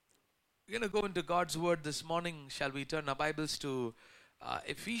We're going to go into God's Word this morning. Shall we turn our Bibles to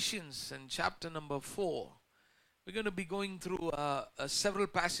Ephesians and chapter number 4? We're going to be going through several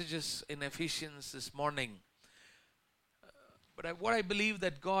passages in Ephesians this morning. But what I believe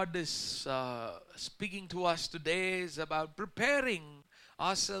that God is speaking to us today is about preparing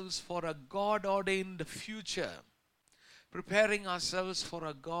ourselves for a God-ordained future. Preparing ourselves for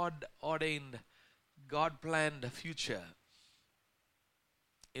a God-ordained, God-planned future.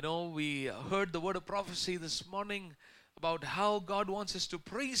 You know, we heard the word of prophecy this morning about how God wants us to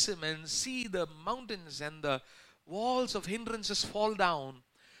praise Him and see the mountains and the walls of hindrances fall down.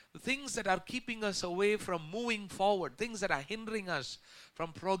 The things that are keeping us away from moving forward, things that are hindering us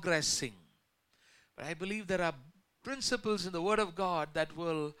from progressing. But I believe there are principles in the Word of God that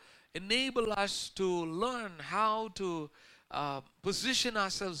will enable us to learn how to position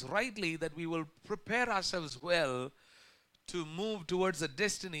ourselves rightly, that we will prepare ourselves well to move towards the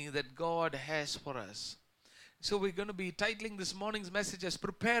destiny that God has for us. So we're going to be titling this morning's message as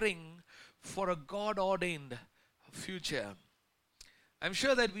Preparing for a God-ordained Future. I'm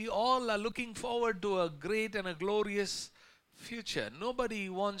sure that we all are looking forward to a great and a glorious future. Nobody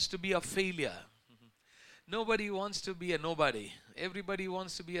wants to be a failure. Nobody wants to be a nobody. Everybody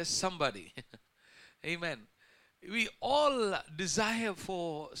wants to be a somebody. Amen. We all desire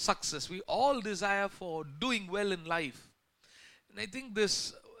for success. We all desire for doing well in life. And I think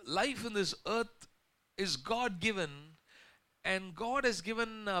this life in this earth is God-given, and God has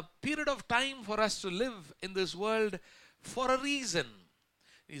given a period of time for us to live in this world for a reason.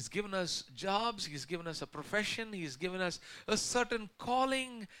 He's given us jobs, He's given us a profession, He's given us a certain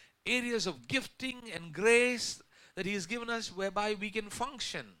calling, areas of gifting and grace that He has given us whereby we can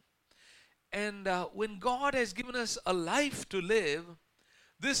function. And when God has given us a life to live,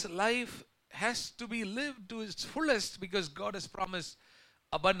 this life has to be lived to its fullest because God has promised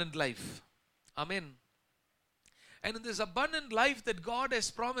abundant life. Amen. And in this abundant life that God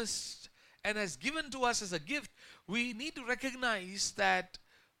has promised and has given to us as a gift, we need to recognize that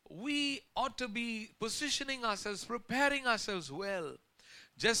we ought to be positioning ourselves, preparing ourselves well.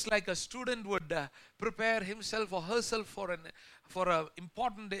 Just like a student would prepare himself or herself for an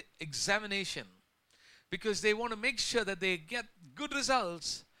important examination, because they want to make sure that they get good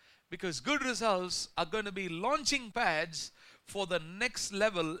results, because good results are going to be launching pads for the next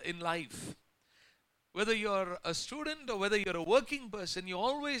level in life. Whether you're a student or whether you're a working person, you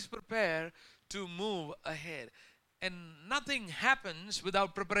always prepare to move ahead. And nothing happens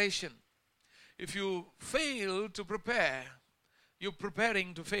without preparation. If you fail to prepare, you're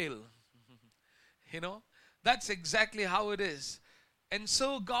preparing to fail. You know, that's exactly how it is. And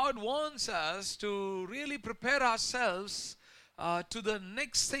so God wants us to really prepare ourselves to the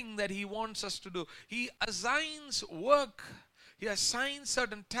next thing that He wants us to do. He assigns work. He assigns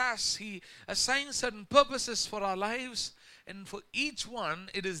certain tasks. He assigns certain purposes for our lives. And for each one,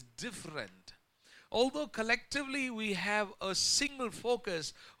 it is different. Although collectively we have a single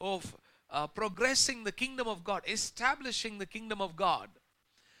focus of progressing the kingdom of God, establishing the kingdom of God.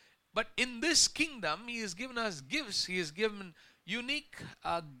 But in this kingdom, He has given us gifts. He has given unique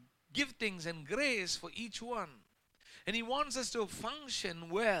giftings and grace for each one. And He wants us to function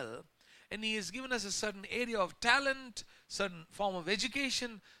well. And He has given us a certain area of talent, certain form of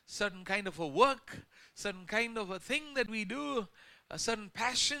education, certain kind of a work, certain kind of a thing that we do, a certain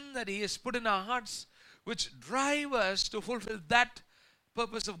passion that He has put in our hearts, which drive us to fulfill that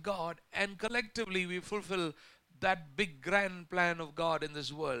purpose of God. And collectively we fulfill that big grand plan of God in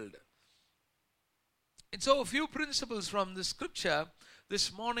this world. And so a few principles from the scripture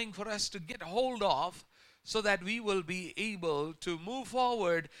this morning for us to get hold of, so that we will be able to move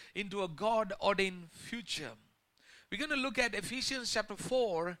forward into a God-ordained future. We're going to look at Ephesians chapter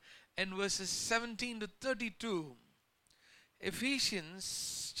 4 and verses 17 to 32.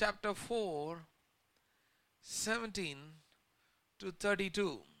 Ephesians chapter 4, 17 to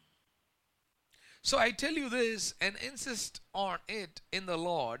 32. So I tell you this and insist on it in the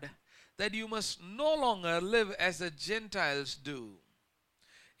Lord, that you must no longer live as the Gentiles do,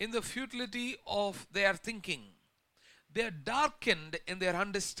 in the futility of their thinking. They are darkened in their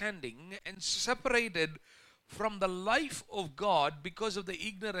understanding and separated from the life of God because of the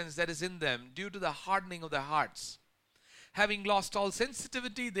ignorance that is in them due to the hardening of their hearts. Having lost all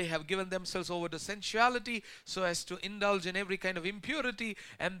sensitivity, they have given themselves over to sensuality so as to indulge in every kind of impurity,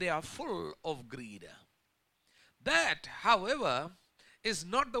 and they are full of greed. That, however, is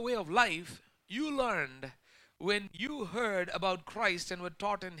not the way of life you learned when you heard about Christ and were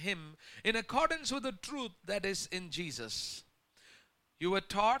taught in Him in accordance with the truth that is in Jesus. You were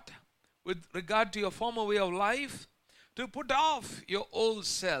taught with regard to your former way of life to put off your old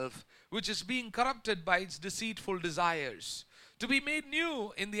self, which is being corrupted by its deceitful desires, to be made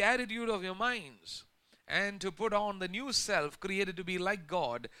new in the attitude of your minds, and to put on the new self, created to be like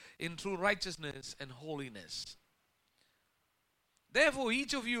God in true righteousness and holiness. Therefore,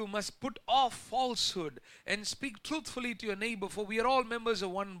 each of you must put off falsehood and speak truthfully to your neighbor, for we are all members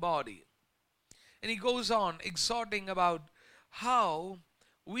of one body. And he goes on exhorting about how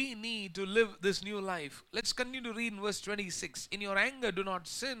we need to live this new life. Let's continue to read in verse 26. In your anger, do not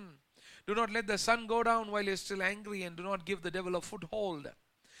sin. Do not let the sun go down while you're still angry, and do not give the devil a foothold.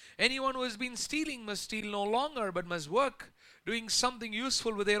 Anyone who has been stealing must steal no longer, but must work, doing something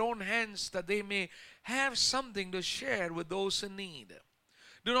useful with their own hands, that they may have something to share with those in need.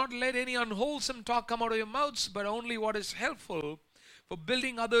 Do not let any unwholesome talk come out of your mouths, but only what is helpful for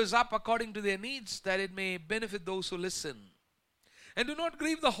building others up according to their needs, that it may benefit those who listen. And do not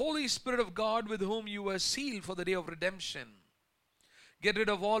grieve the Holy Spirit of God, with whom you were sealed for the day of redemption. Get rid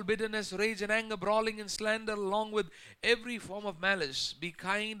of all bitterness, rage and anger, brawling and slander, along with every form of malice. Be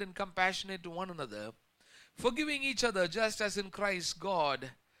kind and compassionate to one another, forgiving each other, just as in Christ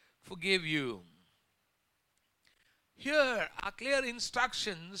God forgave you. Here are clear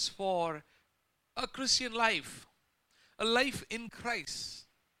instructions for a Christian life, a life in Christ,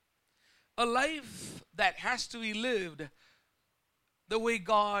 a life that has to be lived the way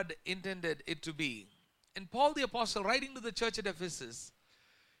God intended it to be. And Paul the Apostle, writing to the church at Ephesus,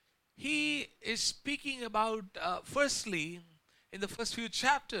 he is speaking about, firstly, in the first few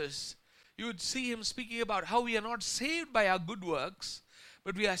chapters, you would see him speaking about how we are not saved by our good works,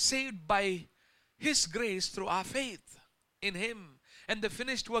 but we are saved by his grace through our faith in him and the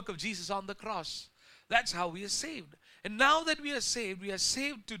finished work of Jesus on the cross. That's how we are saved. And now that we are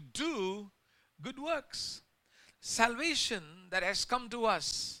saved to do good works. Salvation that has come to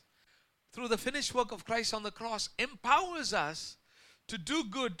us through the finished work of Christ on the cross empowers us to do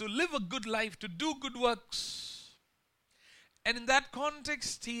good, to live a good life, to do good works. And in that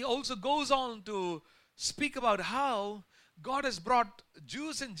context, he also goes on to speak about how God has brought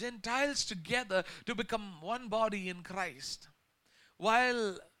Jews and Gentiles together to become one body in Christ.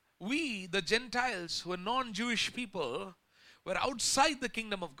 While we, the Gentiles, who are non-Jewish people, were outside the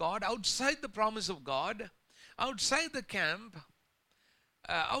kingdom of God, outside the promise of God, outside the camp,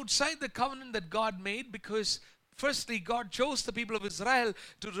 outside the covenant that God made, because firstly God chose the people of Israel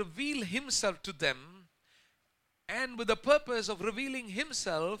to reveal himself to them, and with the purpose of revealing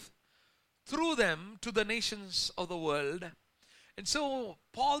himself through them to the nations of the world. And so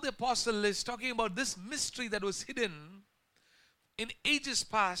Paul the Apostle is talking about this mystery that was hidden in ages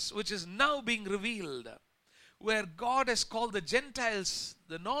past, which is now being revealed, where God has called the Gentiles,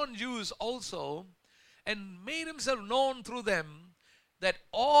 the non-Jews also, and made himself known through them, that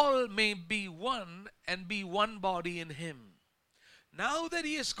all may be one and be one body in him. Now that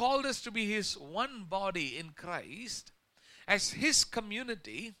he has called us to be his one body in Christ, as his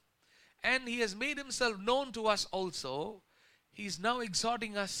community, and he has made himself known to us also, he is now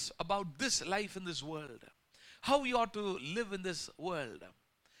exhorting us about this life in this world, how we ought to live in this world.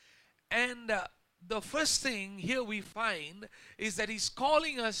 And the first thing here we find is that he's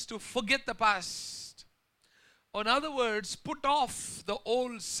calling us to forget the past. In other words, put off the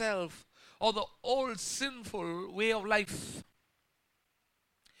old self or the old sinful way of life.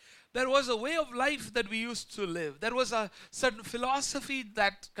 There was a way of life that we used to live. There was a certain philosophy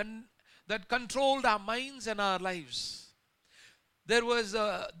that controlled our minds and our lives. There were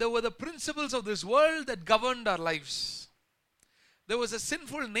the principles of this world that governed our lives. There was a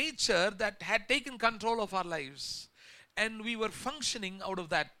sinful nature that had taken control of our lives, and we were functioning out of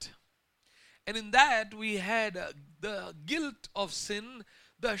that. And in that we had the guilt of sin,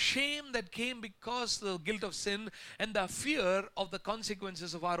 the shame that came because of the guilt of sin, and the fear of the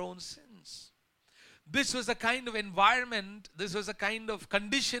consequences of our own sins. This was a kind of environment, this was a kind of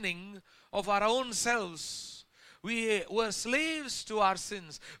conditioning of our own selves. We were slaves to our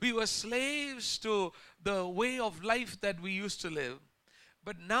sins. We were slaves to the way of life that we used to live.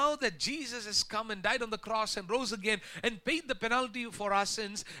 But now that Jesus has come and died on the cross and rose again and paid the penalty for our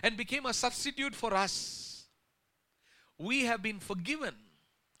sins and became a substitute for us, we have been forgiven.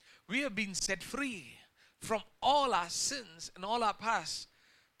 We have been set free from all our sins and all our past.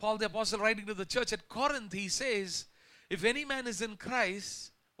 Paul the Apostle, writing to the church at Corinth, he says, if any man is in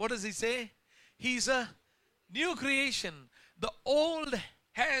Christ, what does he say? He's a new creation. The old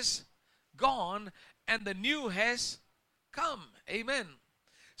has gone and the new has come. Amen.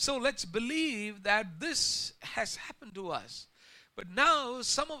 So let's believe that this has happened to us. But now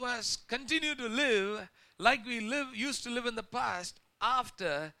some of us continue to live like we used to live in the past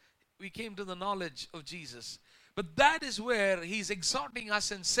after we came to the knowledge of Jesus. But that is where he's exhorting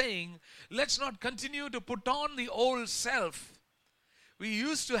us and saying, let's not continue to put on the old self. We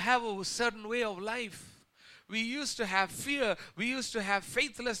used to have a certain way of life. We used to have fear. We used to have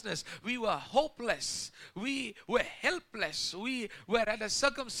faithlessness. We were hopeless. We were helpless. We were at a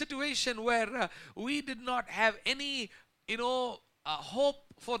situation where we did not have any, hope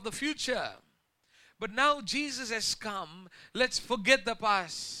for the future. But now Jesus has come. Let's forget the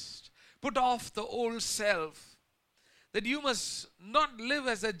past. Put off the old self. That you must not live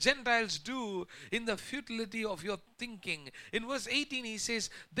as the Gentiles do in the futility of your thinking. In verse 18 he says,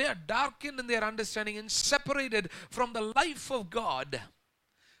 they are darkened in their understanding and separated from the life of God.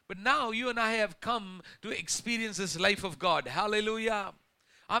 But now you and I have come to experience this life of God. Hallelujah.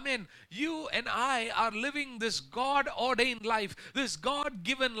 Amen. You and I are living this God-ordained life, this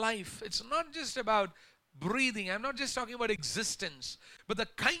God-given life. It's not just about breathing. I'm not just talking about existence, but the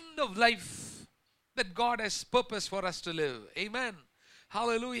kind of life that God has purpose for us to live. Amen.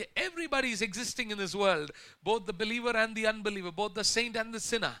 Hallelujah. Everybody is existing in this world, both the believer and the unbeliever, both the saint and the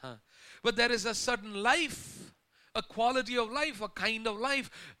sinner. But there is a certain life, a quality of life, a kind of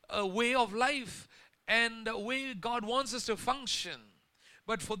life, a way of life, and a way God wants us to function.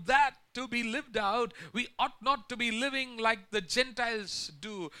 But for that to be lived out, we ought not to be living like the Gentiles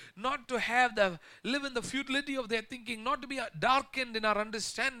do, not to live in the futility of their thinking, not to be darkened in our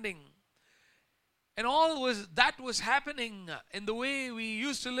understanding. And all that was happening in the way we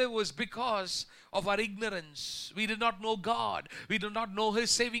used to live was because of our ignorance. We did not know God. We did not know His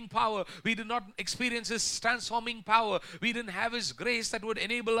saving power. We did not experience His transforming power. We didn't have His grace that would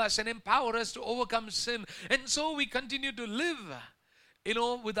enable us and empower us to overcome sin. And so we continue to live,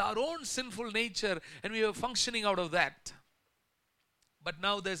 with our own sinful nature, and we were functioning out of that. But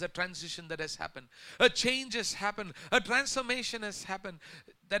now there's a transition that has happened. A change has happened. A transformation has happened.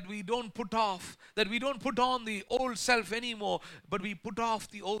 That we don't put on the old self anymore, but we put off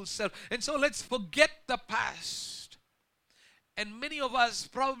the old self. And so let's forget the past. And many of us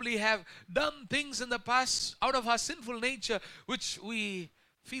probably have done things in the past out of our sinful nature, which we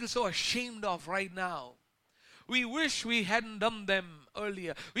feel so ashamed of right now. We wish we hadn't done them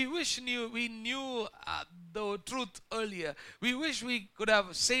earlier. We wish we knew the truth earlier. We wish we could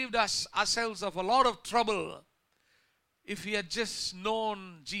have saved ourselves of a lot of trouble if we had just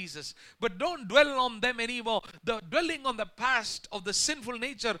known Jesus. But don't dwell on them anymore. The dwelling on the past of the sinful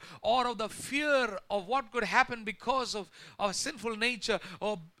nature, or of the fear of what could happen because of our sinful nature,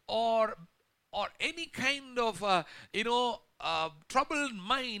 or any kind of troubled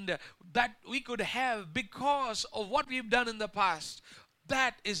mind that we could have because of what we've done in the past,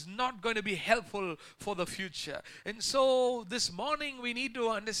 that is not going to be helpful for the future. And so this morning we need to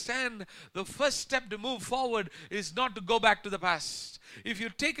understand the first step to move forward is not to go back to the past. If you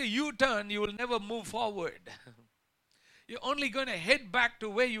take a U-turn, you will never move forward. You're only going to head back to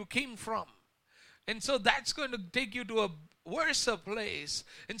where you came from. And so that's going to take you to a worse place.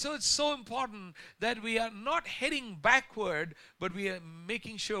 And so it's so important that we are not heading backward, but we are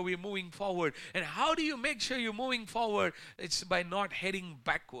making sure we're moving forward. And how do you make sure you're moving forward? It's by not heading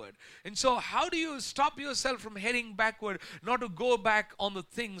backward. And so how do you stop yourself from heading backward? Not to go back on the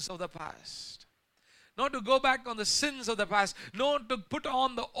things of the past. Not to go back on the sins of the past. Not to put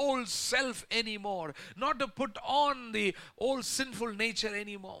on the old self anymore. Not to put on the old sinful nature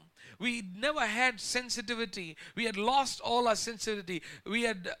anymore. We never had sensitivity. We had lost all our sensitivity. We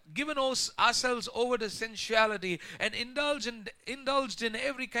had given ourselves over to sensuality and indulged in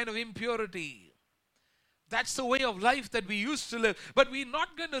every kind of impurity. That's the way of life that we used to live. But we're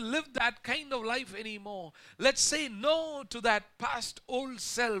not going to live that kind of life anymore. Let's say no to that past old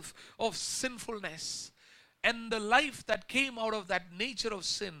self of sinfulness. And the life that came out of that nature of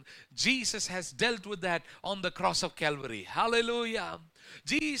sin, Jesus has dealt with that on the cross of Calvary. Hallelujah.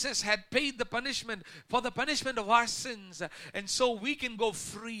 Jesus had paid the punishment for the punishment of our sins, and so we can go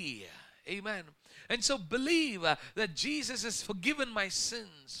free. Amen. And so believe that Jesus has forgiven my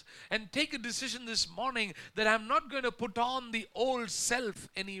sins, and take a decision this morning that I'm not going to put on the old self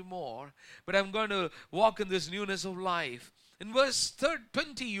anymore, but I'm going to walk in this newness of life. In verse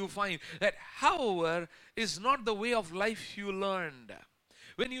 20 you find that, however, is not the way of life you learned.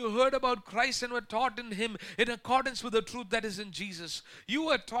 When you heard about Christ and were taught in Him in accordance with the truth that is in Jesus, you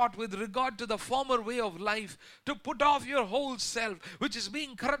were taught with regard to the former way of life to put off your whole self, which is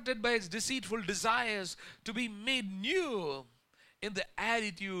being corrupted by its deceitful desires, to be made new in the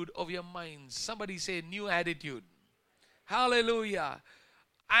attitude of your minds. Somebody say new attitude. Hallelujah.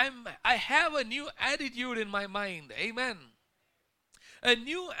 I have a new attitude in my mind. Amen. A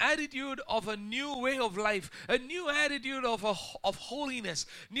new attitude of a new way of life, a new attitude of holiness,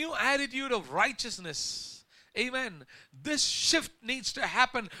 new attitude of righteousness. Amen. This shift needs to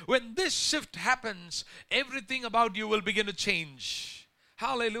happen. When this shift happens, everything about you will begin to change.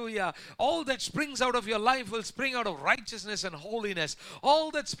 Hallelujah. All that springs out of your life will spring out of righteousness and holiness.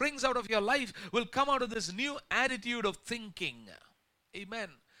 All that springs out of your life will come out of this new attitude of thinking. Amen.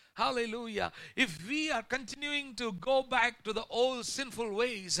 Hallelujah. If we are continuing to go back to the old sinful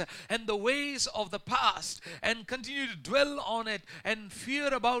ways and the ways of the past and continue to dwell on it and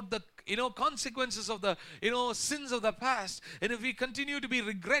fear about the consequences of the sins of the past, and if we continue to be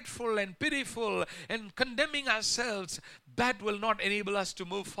regretful and pitiful and condemning ourselves, that will not enable us to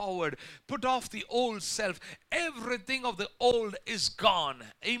move forward. Put off the old self. Everything of the old is gone.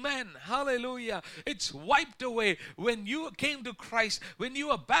 Amen. Hallelujah. It's wiped away. When you came to Christ, when you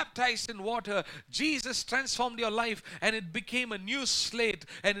were baptized in water, Jesus transformed your life and it became a new slate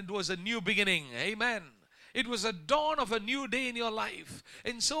and it was a new beginning. Amen. It was a dawn of a new day in your life.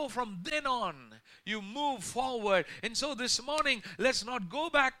 And so from then on, you move forward. And so this morning, let's not go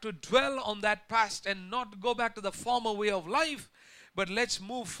back to dwell on that past and not go back to the former way of life, but let's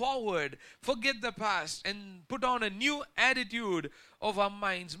move forward. Forget the past and put on a new attitude of our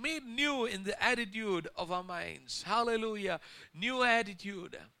minds. Made new in the attitude of our minds. Hallelujah. New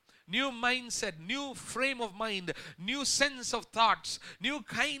attitude. New mindset, new frame of mind, new sense of thoughts, new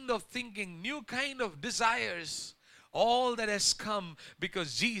kind of thinking, new kind of desires. All that has come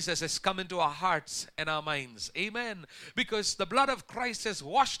because Jesus has come into our hearts and our minds. Amen. Because the blood of Christ has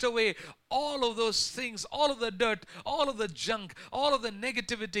washed away all of those things, all of the dirt, all of the junk, all of the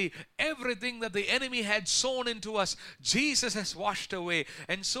negativity, everything that the enemy had sown into us. Jesus has washed away.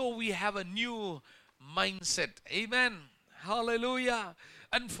 And so we have a new mindset. Amen. Hallelujah.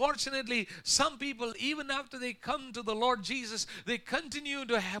 Unfortunately, some people, even after they come to the Lord Jesus, they continue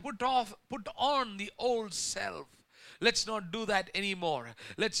to put on the old self. Let's not do that anymore.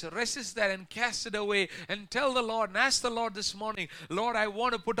 Let's resist that and cast it away and tell the Lord and ask the Lord this morning, Lord, I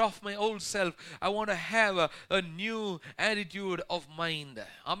want to put off my old self. I want to have a new attitude of mind.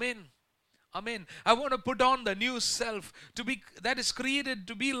 Amen. Amen. I want to put on the new self that is created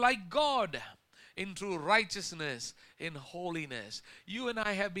to be like God, in true righteousness, in holiness. You and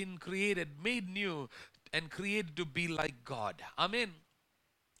I have been created, made new, and created to be like God. Amen.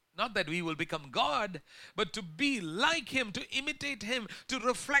 Not that we will become God, but to be like Him, to imitate Him, to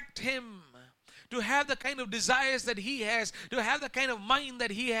reflect Him, to have the kind of desires that He has, to have the kind of mind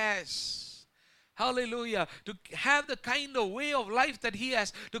that He has. Hallelujah. To have the kind of way of life that He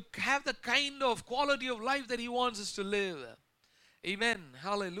has, to have the kind of quality of life that He wants us to live. Amen.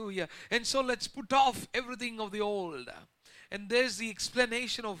 Hallelujah. And so let's put off everything of the old. And there's the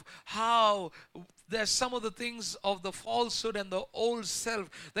explanation of how there's some of the things of the falsehood and the old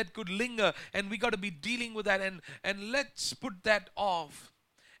self that could linger, and we got to be dealing with that, and let's put that off.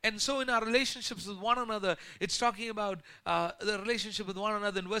 And so in our relationships with one another, it's talking about the relationship with one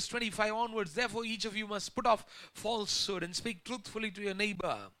another in verse 25 onwards. Therefore each of you must put off falsehood and speak truthfully to your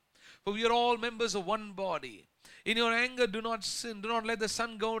neighbor, for we are all members of one body. In your anger, do not sin. Do not let the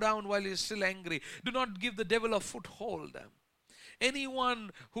sun go down while you are still angry. Do not give the devil a foothold.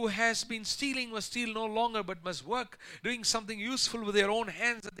 Anyone who has been stealing must steal no longer, but must work, doing something useful with their own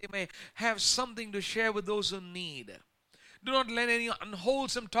hands, that they may have something to share with those who need. Do not let any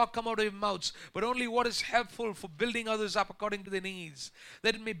unwholesome talk come out of your mouths, but only what is helpful for building others up according to their needs,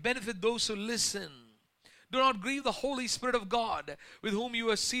 that it may benefit those who listen. Do not grieve the Holy Spirit of God, with whom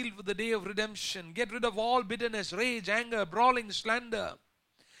you are sealed for the day of redemption. Get rid of all bitterness, rage, anger, brawling, slander,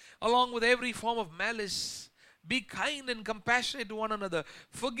 along with every form of malice. Be kind and compassionate to one another,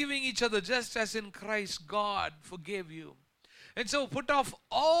 forgiving each other just as in Christ God forgave you. And so put off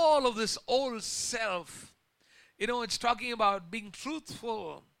all of this old self. It's talking about being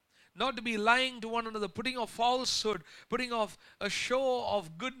truthful, not to be lying to one another, putting off falsehood, putting off a show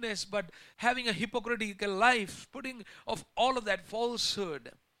of goodness, but having a hypocritical life, putting off all of that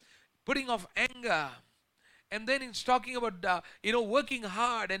falsehood, putting off anger. And then it's talking about, working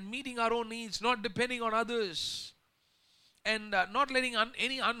hard and meeting our own needs, not depending on others. And not letting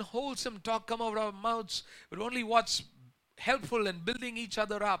any unwholesome talk come out of our mouths, but only what's helpful and building each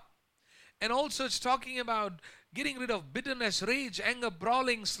other up. And also it's talking about getting rid of bitterness, rage, anger,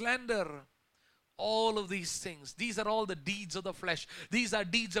 brawling, slander. All of these things, these are all the deeds of the flesh. These are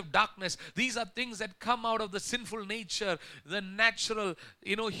deeds of darkness. These are things that come out of the sinful nature, the natural,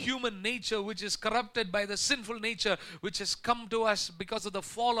 human nature, which is corrupted by the sinful nature, which has come to us because of the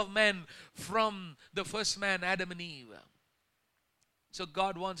fall of man from the first man, Adam and Eve. So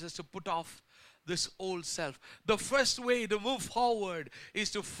God wants us to put off this old self. The first way to move forward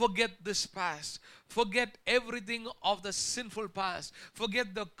is to forget this past. Forget everything of the sinful past.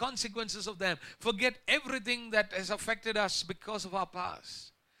 Forget the consequences of them. Forget everything that has affected us because of our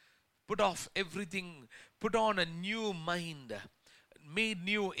past. Put off everything. Put on a new mind, made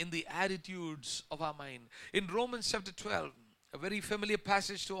new in the attitudes of our mind. In Romans chapter 12, a very familiar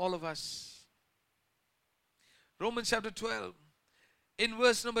passage to all of us. Romans chapter 12. In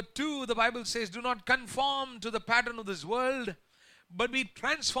verse number 2, the Bible says, do not conform to the pattern of this world, but be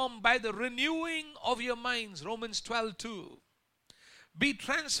transformed by the renewing of your minds. Romans 12:2. Be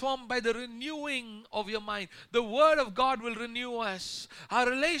transformed by the renewing of your mind. The Word of God will renew us. Our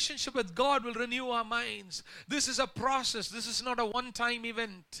relationship with God will renew our minds. This is a process. This is not a one-time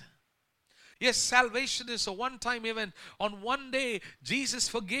event. Yes, salvation is a one-time event. On one day, Jesus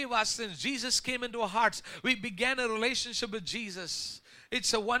forgave our sins. Jesus came into our hearts. We began a relationship with Jesus.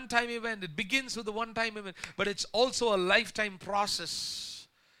 It's a one-time event. It begins with a one-time event, but it's also a lifetime process.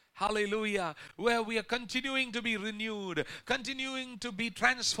 Hallelujah. Where we are continuing to be renewed, continuing to be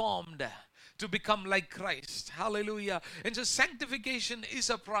transformed to become like Christ. Hallelujah. And so sanctification is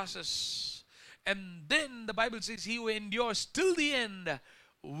a process. And then the Bible says, he who endures till the end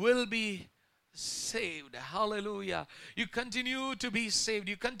will be saved. Hallelujah. You continue to be saved.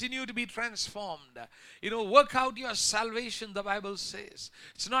 You continue to be transformed. Work out your salvation, the Bible says.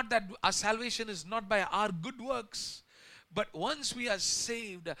 It's not that our salvation is not by our good works, but once we are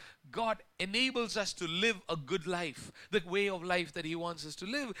saved, God enables us to live a good life, the way of life that He wants us to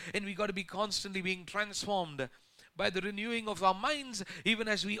live, and we got to be constantly being transformed by the renewing of our minds, even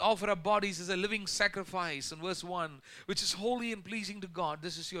as we offer our bodies as a living sacrifice. In verse 1, which is holy and pleasing to God.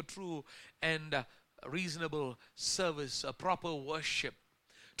 This is your true and reasonable service, a proper worship.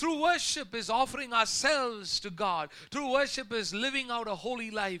 True worship is offering ourselves to God. True worship is living out a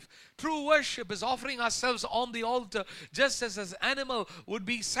holy life. True worship is offering ourselves on the altar, just as an animal would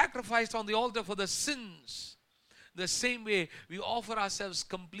be sacrificed on the altar for the sins. The same way we offer ourselves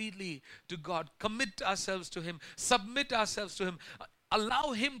completely to God, commit ourselves to Him, submit ourselves to Him,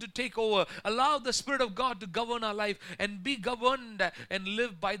 allow Him to take over, allow the Spirit of God to govern our life and be governed and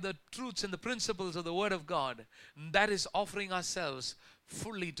live by the truths and the principles of the Word of God. That is offering ourselves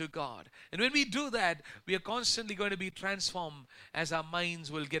fully to God. And when we do that, we are constantly going to be transformed as our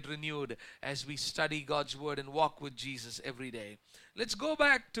minds will get renewed as we study God's Word and walk with Jesus every day. Let's go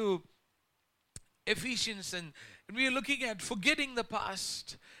back to Ephesians, and we are looking at forgetting the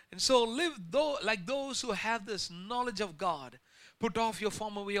past. And so live like those who have this knowledge of God. Put off your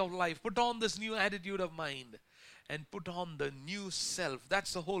former way of life. Put on this new attitude of mind. And put on the new self.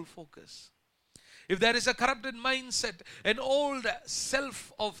 That's the whole focus. If there is a corrupted mindset, an old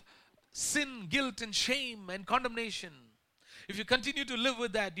self of sin, guilt, and shame, and condemnation, if you continue to live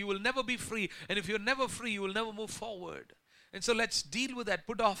with that, you will never be free. And if you're never free, you will never move forward. And so let's deal with that.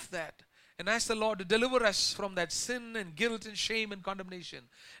 Put off that. And ask the Lord to deliver us from that sin and guilt and shame and condemnation.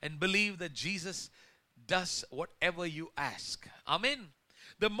 And believe that Jesus does whatever you ask. Amen.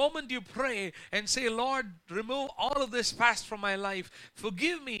 The moment you pray and say, Lord, remove all of this past from my life.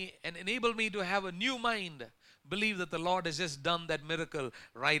 Forgive me and enable me to have a new mind. Believe that the Lord has just done that miracle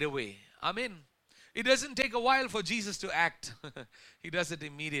right away. Amen. It doesn't take a while for Jesus to act. He does it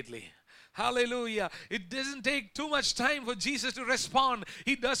immediately. Hallelujah. It doesn't take too much time for Jesus to respond.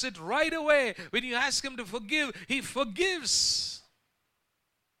 He does it right away. When you ask Him to forgive, He forgives.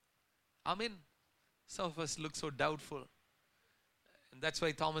 Amen. Some of us look so doubtful. And that's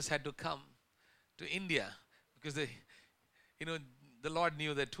why Thomas had to come to India. Because the Lord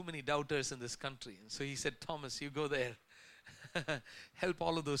knew there are too many doubters in this country. And so He said, Thomas, you go there. Help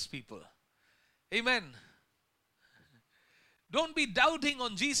all of those people. Amen. Don't be doubting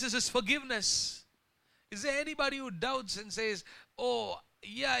on Jesus' forgiveness. Is there anybody who doubts and says, oh,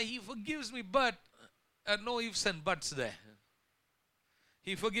 yeah, He forgives me, but no ifs and buts there.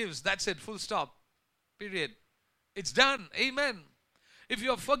 He forgives. That's it. Full stop. Period. It's done. Amen. If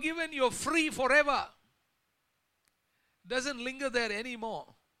you're forgiven, you're free forever. Doesn't linger there anymore.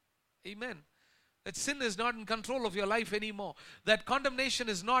 Amen. That sin is not in control of your life anymore. That condemnation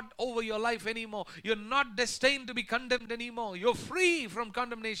is not over your life anymore. You're not destined to be condemned anymore. You're free from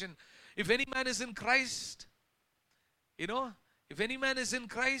condemnation. If any man is in Christ, if any man is in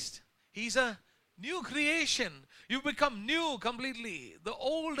Christ, he's a new creation. You become new completely. The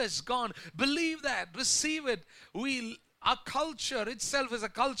old is gone. Believe that. Receive it. Our culture itself is a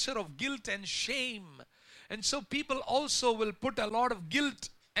culture of guilt and shame. And so people also will put a lot of guilt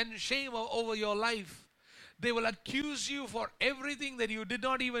and shame over your life. They will accuse you for everything that you did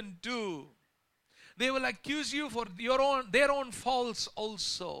not even do. They will accuse you for their own faults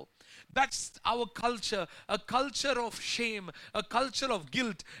also. That's our culture, a culture of shame, a culture of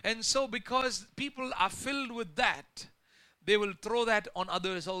guilt. And so because people are filled with that, they will throw that on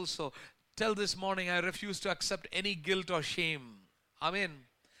others also. Tell this morning, I refuse to accept any guilt or shame. Amen.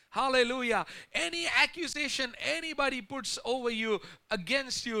 Hallelujah. Any accusation anybody puts over you,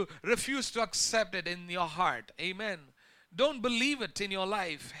 against you, refuse to accept it in your heart. Amen. Don't believe it in your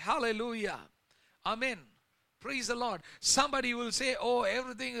life. Hallelujah. Amen. Praise the Lord. Somebody will say, oh,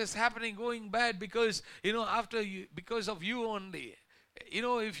 everything is happening, going bad because, because of you only.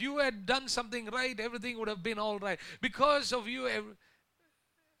 If you had done something right, everything would have been all right. Because of you,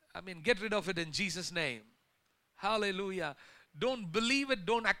 get rid of it in Jesus' name. Hallelujah. Don't believe it.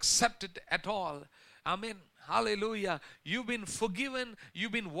 Don't accept it at all. Amen. Hallelujah. You've been forgiven.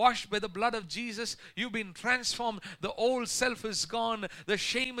 You've been washed by the blood of Jesus. You've been transformed. The old self is gone. The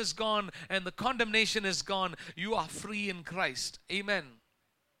shame is gone. And the condemnation is gone. You are free in Christ. Amen.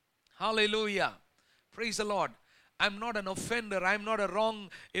 Hallelujah. Praise the Lord. I'm not an offender. I'm not a wrong,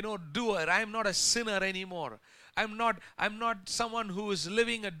 doer. I'm not a sinner anymore. I'm not someone who is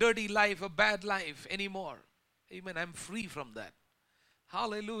living a dirty life, a bad life anymore. Amen. I'm free from that.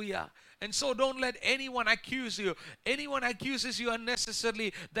 Hallelujah. And so don't let anyone accuse you. Anyone accuses you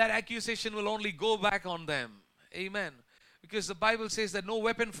unnecessarily, that accusation will only go back on them. Amen. Because the Bible says that no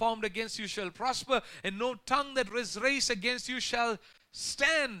weapon formed against you shall prosper, and no tongue that is raised against you shall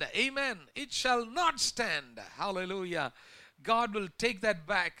stand. Amen. It shall not stand. Hallelujah. God will take that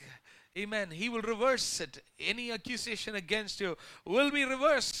back. Amen. He will reverse it. Any accusation against you will be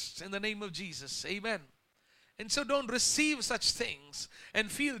reversed in the name of Jesus. Amen. And so don't receive such things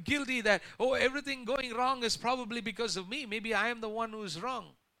and feel guilty that, oh, everything going wrong is probably because of me. Maybe I am the one who is wrong.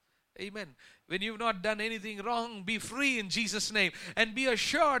 Amen. When you've not done anything wrong, be free in Jesus' name. And be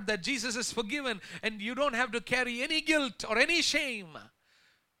assured that Jesus is forgiven. And you don't have to carry any guilt or any shame.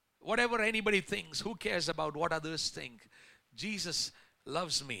 Whatever anybody thinks, who cares about what others think? Jesus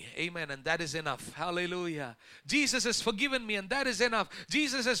loves me. Amen. And that is enough. Hallelujah. Jesus has forgiven me, and that is enough.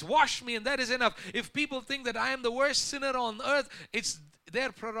 Jesus has washed me, and that is enough. If people think that I am the worst sinner on earth, it's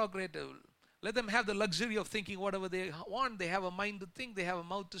their prerogative. Let them have the luxury of thinking whatever they want. They have a mind to think. They have a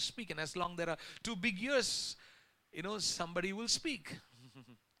mouth to speak. And as long as there are two big ears, somebody will speak.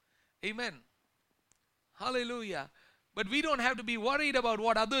 Amen. Hallelujah. But we don't have to be worried about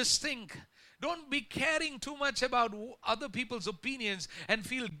what others think. Don't be caring too much about other people's opinions and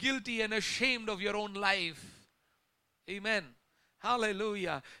feel guilty and ashamed of your own life. Amen.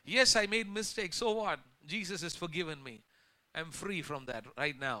 Hallelujah. Yes, I made mistakes. So what? Jesus has forgiven me. I'm free from that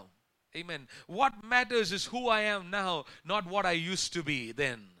right now. Amen. What matters is who I am now, not what I used to be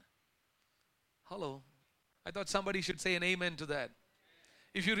then. Hello. I thought somebody should say an amen to that.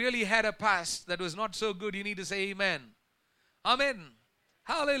 If you really had a past that was not so good, you need to say amen. Amen.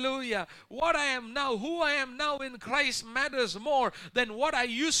 Hallelujah. What I am now, who I am now in Christ matters more than what I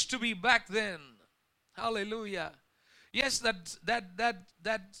used to be back then. Hallelujah. Yes, that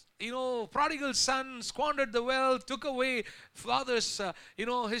prodigal son squandered the wealth, took away father's,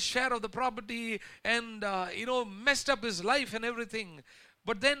 his share of the property, and, messed up his life and everything.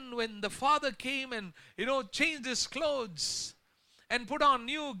 But then when the father came and, changed his clothes and put on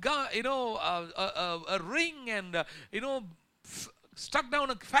new, a ring and, stuck down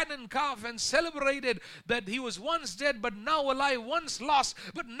a fattened calf and celebrated that he was once dead but now alive, once lost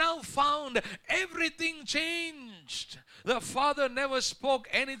but now found, everything changed. The father never spoke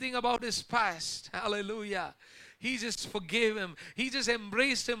anything about his past. Hallelujah. He just forgave him. He just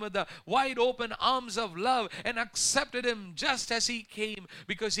embraced him with the wide open arms of love and accepted him just as he came,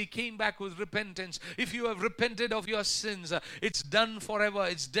 because he came back with repentance. If you have repented of your sins, it's done forever.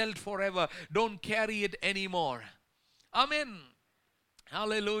 It's dealt forever. Don't carry it anymore. Amen.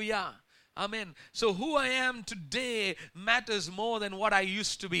 Hallelujah. Amen. So who I am today matters more than what I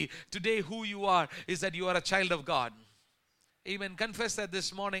used to be. Today who you are is that you are a child of God. Amen. Confess that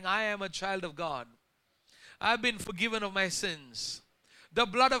this morning. I am a child of God. I've been forgiven of my sins. The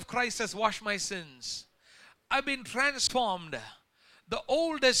blood of Christ has washed my sins. I've been transformed. The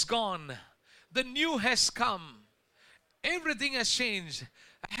old is gone. The new has come. Everything has changed.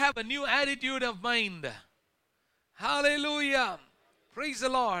 I have a new attitude of mind. Hallelujah. Praise the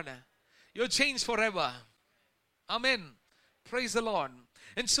Lord. You're changed forever. Amen. Praise the Lord.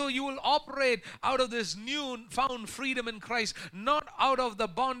 And so you will operate out of this new found freedom in Christ, not out of the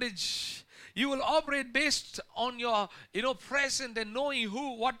bondage. You will operate based on your, present and knowing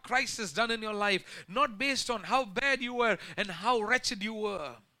what Christ has done in your life, not based on how bad you were and how wretched you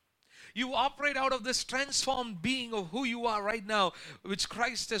were. You operate out of this transformed being of who you are right now, which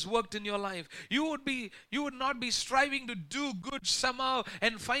Christ has worked in your life. You would not be striving to do good somehow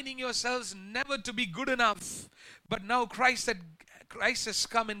and finding yourselves never to be good enough. But now Christ has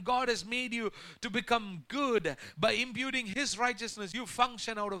come and God has made you to become good by imputing His righteousness. You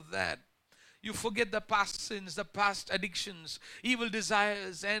function out of that. You forget the past sins, the past addictions, evil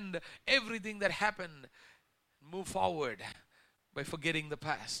desires, and everything that happened. Move forward by forgetting the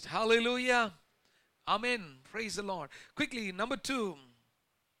past. Hallelujah. Amen. Praise the Lord. Quickly, number 2.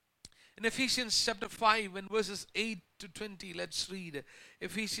 In Ephesians chapter 5 and verses 8 to 20, let's read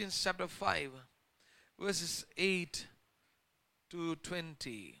Ephesians chapter 5, verses 8 to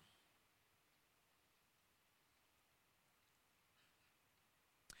 20.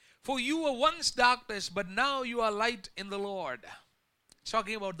 For you were once darkness, but now you are light in the Lord.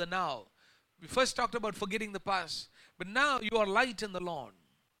 Talking about the now. We first talked about forgetting the past, but now you are light in the Lord.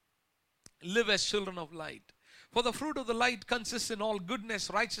 Live as children of light. For the fruit of the light consists in all goodness,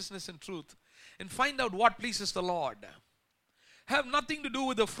 righteousness, and truth. And find out what pleases the Lord. Have nothing to do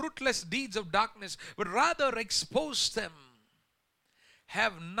with the fruitless deeds of darkness, but rather expose them.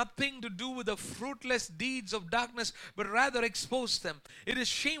 Have nothing to do with the fruitless deeds of darkness, but rather expose them. It is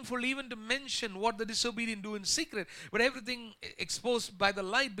shameful even to mention what the disobedient do in secret, but everything exposed by the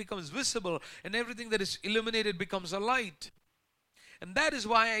light becomes visible, and everything that is illuminated becomes a light. And that is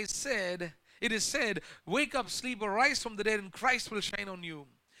why it is said, wake up, sleep, arise from the dead, and Christ will shine on you.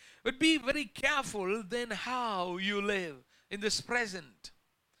 But be very careful then how you live in this present.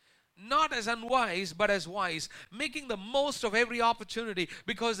 Not as unwise, but as wise, making the most of every opportunity,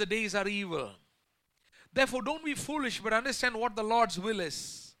 because the days are evil. Therefore, don't be foolish, but understand what the Lord's will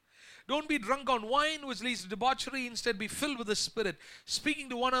is. Don't be drunk on wine, which leads to debauchery. Instead, be filled with the Spirit, speaking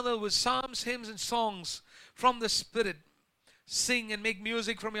to one another with psalms, hymns, and songs from the Spirit. Sing and make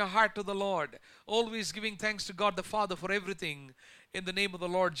music from your heart to the Lord, always giving thanks to God the Father for everything in the name of the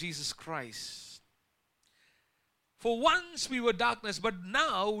Lord Jesus Christ. For once we were darkness, but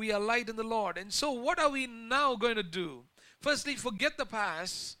now we are light in the Lord. And so what are we now going to do? Firstly, forget the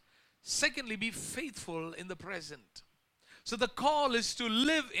past. Secondly, be faithful in the present. So the call is to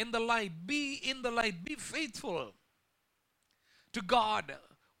live in the light, be in the light, be faithful to God.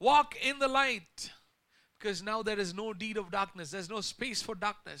 Walk in the light, because now there is no deed of darkness. There's no space for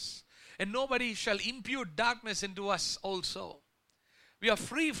darkness. And nobody shall impute darkness into us also. We are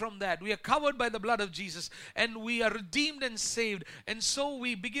free from that. We are covered by the blood of Jesus, and we are redeemed and saved. And so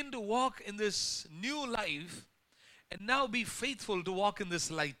we begin to walk in this new life, and now be faithful to walk in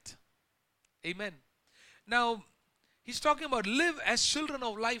this light. Amen. Now, he's talking about live as children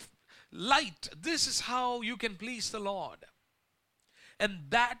of light. This is how you can please the Lord. And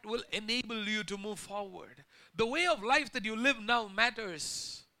that will enable you to move forward. The way of life that you live now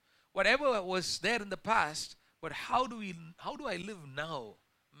matters. Whatever was there in the past, but how do I live now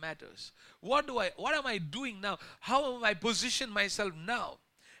matters. What am I doing now? How am I position myself now?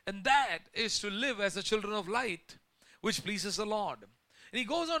 And that is to live as the children of light, which pleases the Lord. And he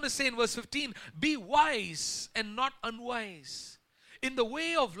goes on to say in verse 15, be wise and not unwise. In the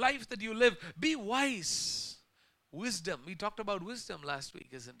way of life that you live, be wise. Wisdom. We talked about wisdom last week,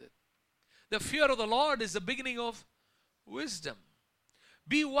 isn't it? The fear of the Lord is the beginning of wisdom.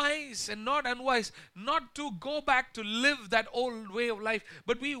 Be wise and not unwise, not to go back to live that old way of life,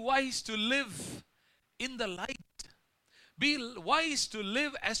 but be wise to live in the light. Be wise to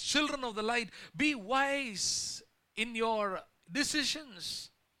live as children of the light. Be wise in your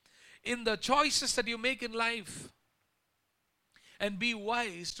decisions, in the choices that you make in life. And be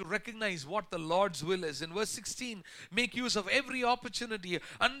wise to recognize what the Lord's will is. In verse 16, make use of every opportunity.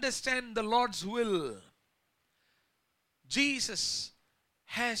 Understand the Lord's will. Jesus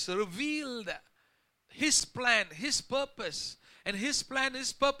has revealed His plan, His purpose. And His plan,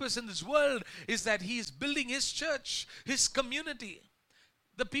 His purpose in this world is that He is building His church, His community,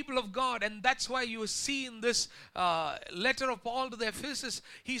 the people of God. And that's why you see in this letter of Paul to the Ephesians,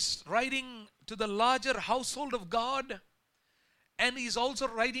 he's writing to the larger household of God. And he's also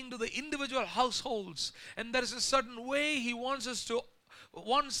writing to the individual households. And there is a certain way he wants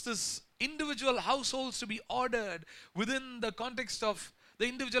this individual households to be ordered within the context of the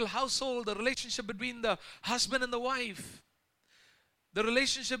individual household, the relationship between the husband and the wife, the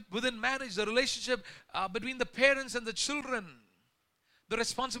relationship within marriage, the relationship between the parents and the children, the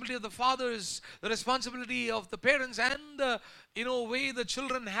responsibility of the fathers, the responsibility of the parents, and the way the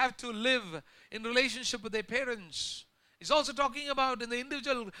children have to live in relationship with their parents. He's also talking about in the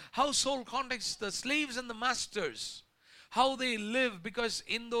individual household context, the slaves and the masters, how they live, because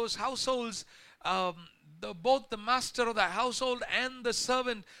in those households, both the master of the household and the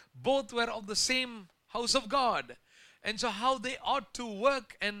servant, both were of the same house of God. And so how they ought to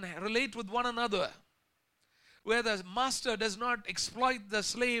work and relate with one another, where the master does not exploit the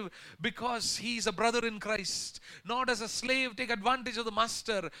slave because he's a brother in Christ, nor does a slave take advantage of the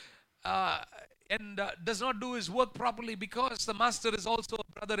master and does not do his work properly because the master is also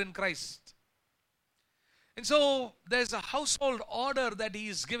a brother in Christ. And so there's a household order that he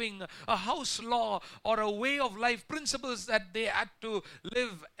is giving, a house law or a way of life, principles that they had to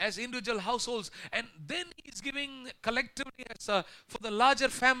live as individual households. And then he's giving collectively for the larger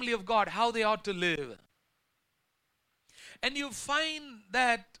family of God how they ought to live. And you find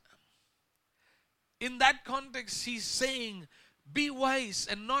that in that context he's saying, be wise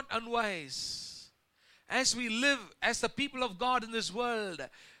and not unwise. As we live as the people of God in this world,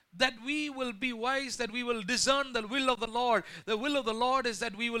 that we will be wise, that we will discern the will of the Lord. The will of the Lord is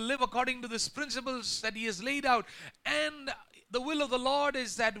that we will live according to these principles that he has laid out. And the will of the Lord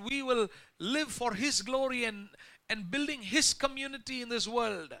is that we will live for his glory and building his community in this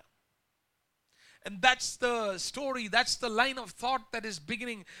world. And that's the story, that's the line of thought that is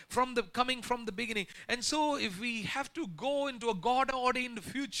coming from the beginning. And so if we have to go into a God-ordained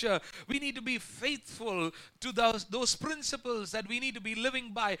future, we need to be faithful to those principles that we need to be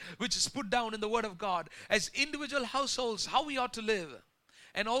living by, which is put down in the Word of God. As individual households, how we ought to live.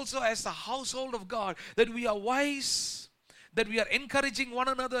 And also as the household of God, that we are wise, that we are encouraging one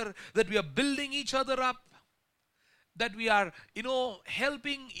another, that we are building each other up, that we are,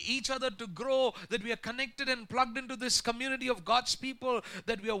 helping each other to grow, that we are connected and plugged into this community of God's people,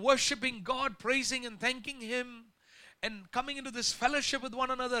 that we are worshiping God, praising and thanking him, and coming into this fellowship with one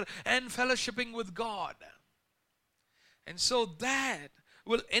another and fellowshipping with God. And so that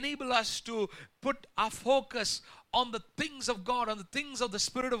will enable us to put our focus on the things of God, on the things of the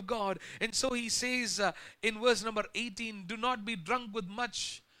Spirit of God. And so he says in verse number 18, do not be drunk with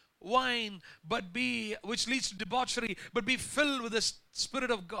much wine, which leads to debauchery, but be filled with the Spirit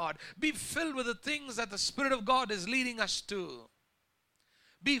of God. Be filled with the things that the Spirit of God is leading us to.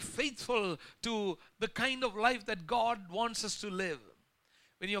 Be faithful to the kind of life that God wants us to live.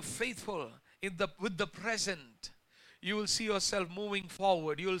 When you're faithful with the present, you will see yourself moving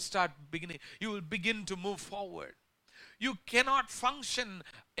forward. You will begin to move forward. You cannot function,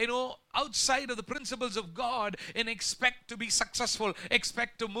 outside of the principles of God and expect to be successful,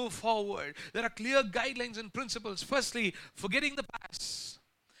 expect to move forward. There are clear guidelines and principles. Firstly, forgetting the past,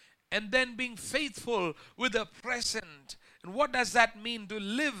 and then being faithful with the present. And what does that mean to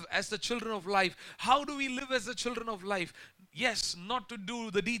live as the children of life? How do we live as the children of life? Yes, not to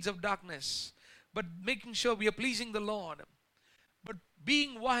do the deeds of darkness, but making sure we are pleasing the Lord. But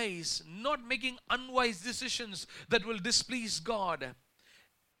being wise, not making unwise decisions that will displease God.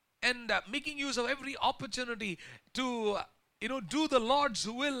 And making use of every opportunity to, do the Lord's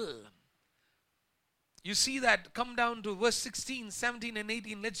will. You see that, come down to verse 16, 17 and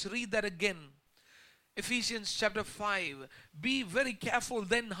 18. Let's read that again. Ephesians chapter 5. Be very careful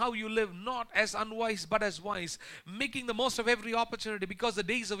then how you live, not as unwise but as wise, making the most of every opportunity, because the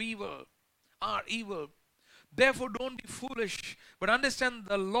days of evil are evil. Therefore don't be foolish, but understand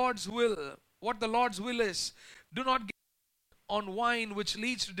the Lord's will, what the Lord's will is. Do not get on wine which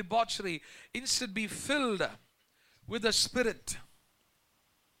leads to debauchery. Instead be filled with the Spirit.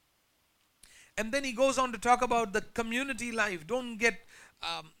 And then he goes on to talk about the community life. Don't get,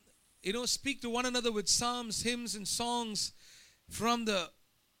 speak to one another with psalms, hymns and songs from the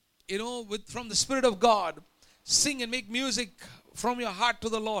Spirit of God. Sing and make music from your heart to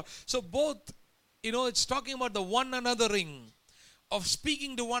the Lord. So both, it's talking about the one anothering of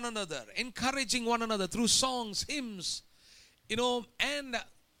speaking to one another, encouraging one another through songs, hymns, and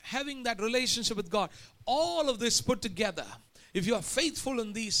having that relationship with God. All of this put together, if you are faithful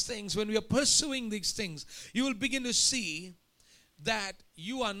in these things, when we are pursuing these things, you will begin to see that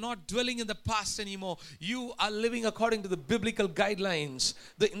you are not dwelling in the past anymore. You are living according to the biblical guidelines,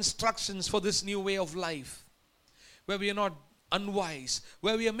 the instructions for this new way of life, where we are not unwise,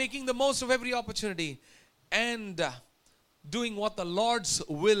 where we are making the most of every opportunity and doing what the Lord's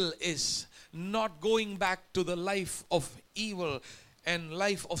will is, not going back to the life of evil and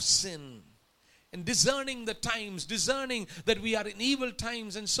life of sin, and discerning the times, discerning that we are in evil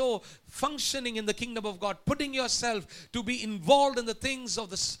times, and so functioning in the kingdom of God, putting yourself to be involved in the things of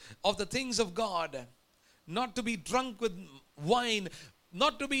the things of God, not to be drunk with wine,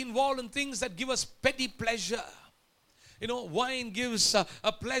 not to be involved in things that give us petty pleasure. Wine gives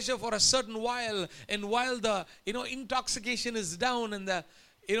a pleasure for a certain while, and while the intoxication is down and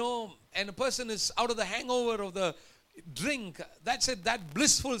and a person is out of the hangover of the drink, that's it, that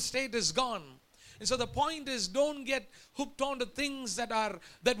blissful state is gone. And so the point is, don't get hooked on to things that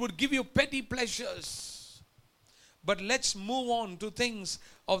would give you petty pleasures. But let's move on to things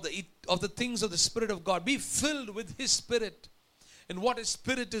of the things of the Spirit of God. Be filled with His Spirit and what His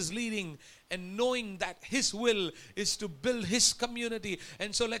Spirit is leading, and knowing that His will is to build His community.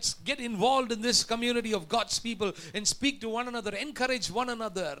 And so let's get involved in this community of God's people and speak to one another, encourage one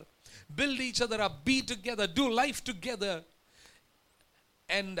another, build each other up, be together, do life together,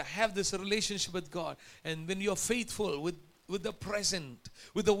 and have this relationship with God. And when you're faithful with the present,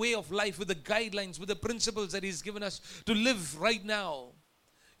 with the way of life, with the guidelines, with the principles that He's given us to live right now,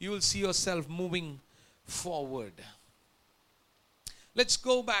 you will see yourself moving forward. Let's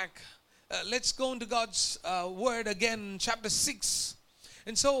go back. Let's go into God's word again, chapter 6.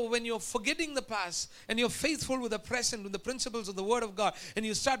 And so when you're forgetting the past and you're faithful with the present, with the principles of the Word of God, and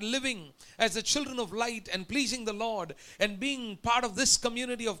you start living as the children of light and pleasing the Lord and being part of this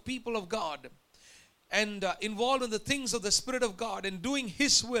community of people of God, and involved in the things of the Spirit of God and doing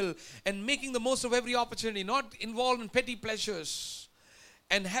His will and making the most of every opportunity, not involved in petty pleasures,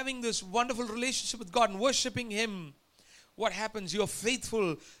 and having this wonderful relationship with God and worshiping Him, what happens? You're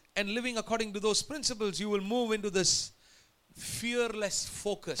faithful and living according to those principles. You will move into this fearless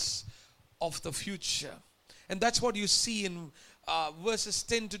focus of the future. And that's what you see in verses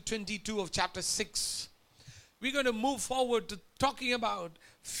 10 to 22 of chapter 6. We're going to move forward to talking about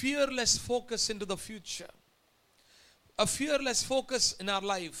fearless focus into the future. A fearless focus in our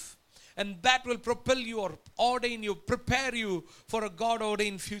life. And that will propel you or ordain you, prepare you for a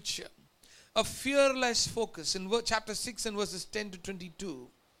God-ordained future. A fearless focus in chapter 6 and verses 10 to 22.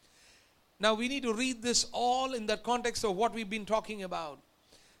 Now we need to read this all in the context of what we've been talking about.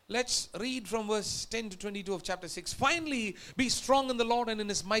 Let's read from verse 10 to 22 of chapter 6. Finally, be strong in the Lord and in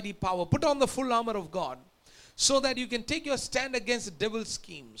His mighty power. Put on the full armor of God, so that you can take your stand against the devil's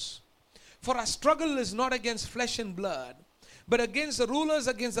schemes. For our struggle is not against flesh and blood, but against the rulers,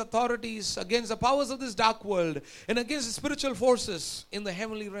 against authorities, against the powers of this dark world, and against the spiritual forces in the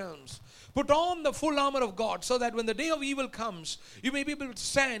heavenly realms. Put on the full armor of God, so that when the day of evil comes, you may be able to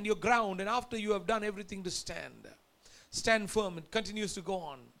stand your ground, and after you have done everything to stand firm. It continues to go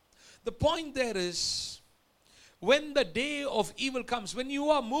on. The point there is, when the day of evil comes, when you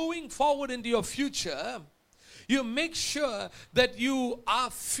are moving forward into your future, you make sure that you are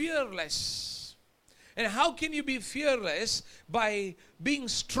fearless. And how can you be fearless? By being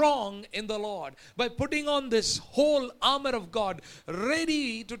strong in the Lord. By putting on this whole armor of God,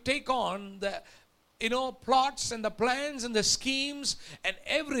 ready to take on the plots and the plans and the schemes and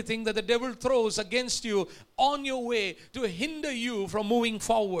everything that the devil throws against you on your way to hinder you from moving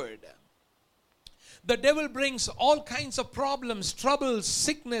forward. The devil brings all kinds of problems, troubles,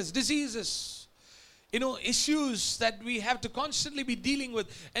 sickness, diseases, issues that we have to constantly be dealing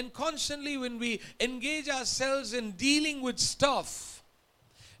with. And constantly when we engage ourselves in dealing with stuff,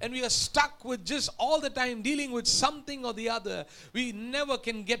 and we are stuck with just all the time dealing with something or the other, we never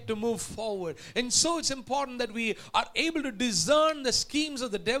can get to move forward. And so it's important that we are able to discern the schemes of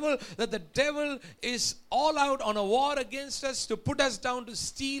the devil, that the devil is all out on a war against us to put us down, to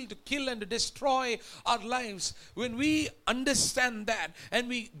steal, to kill, and to destroy our lives. When we understand that and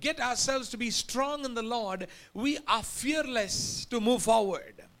we get ourselves to be strong in the Lord, we are fearless to move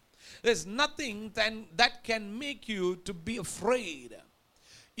forward. There's nothing that can make you to be afraid.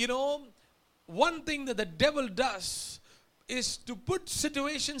 One thing that the devil does is to put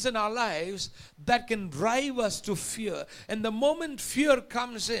situations in our lives that can drive us to fear. And the moment fear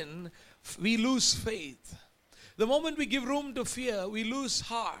comes in, we lose faith. The moment we give room to fear, we lose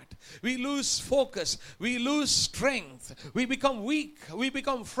heart, we lose focus, we lose strength, we become weak, we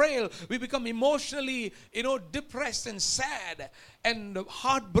become frail, we become emotionally, depressed and sad and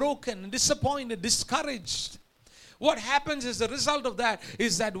heartbroken, disappointed, discouraged. What happens as a result of that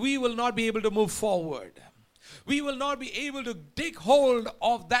is that we will not be able to move forward. We will not be able to take hold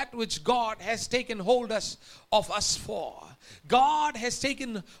of that which God has taken hold of us for. God has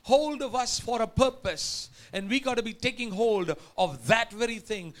taken hold of us for a purpose, and we got to be taking hold of that very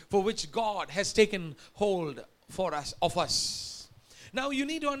thing for which God has taken hold of us. Now you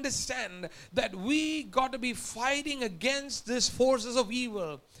need to understand that we got to be fighting against these forces of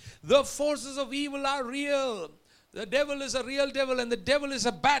evil. The forces of evil are real. The devil is a real devil and the devil is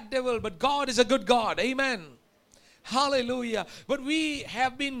a bad devil, but God is a good God. Amen. Hallelujah. But we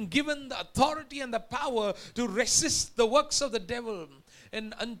have been given the authority and the power to resist the works of the devil.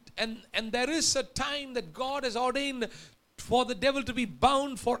 And there is a time that God has ordained for the devil to be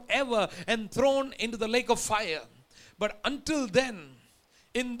bound forever and thrown into the lake of fire. But until then,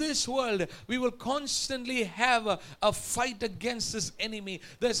 In this world, we will constantly have a fight against this enemy.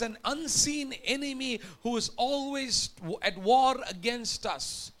 There's an unseen enemy who is always at war against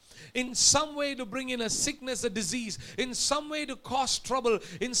us. In some way to bring in a sickness, a disease, in some way to cause trouble,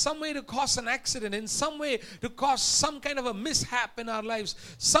 in some way to cause an accident, in some way to cause some kind of a mishap in our lives,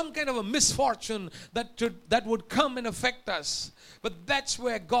 some kind of a misfortune that would come and affect us. But that's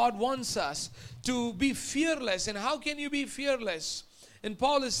where God wants us to be fearless. And how can you be fearless? And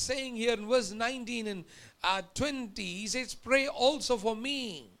Paul is saying here in verse 19 and 20, he says, pray also for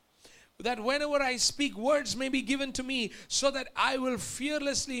me, that whenever I speak, words may be given to me, so that I will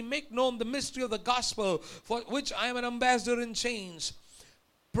fearlessly make known the mystery of the gospel, for which I am an ambassador in chains.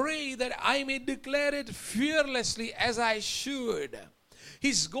 Pray that I may declare it fearlessly as I should.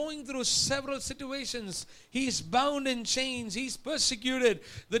 He's going through several situations. He's bound in chains. He's persecuted.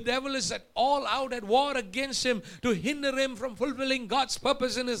 The devil is all out at war against him to hinder him from fulfilling God's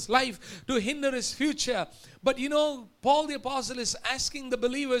purpose in his life, to hinder his future. But you know, Paul the apostle is asking the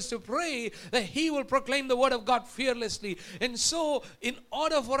believers to pray that he will proclaim the word of God fearlessly. And so, in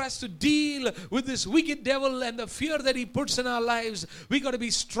order for us to deal with this wicked devil and the fear that he puts in our lives, we got to be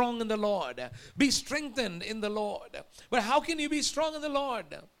strong in the Lord. Be strengthened in the Lord. But how can you be strong in the Lord?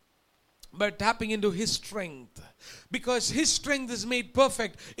 By tapping into his strength, because his strength is made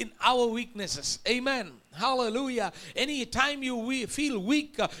perfect in our weaknesses. Amen. Hallelujah. Anytime you feel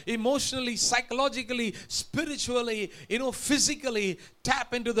weak emotionally, psychologically, spiritually, physically,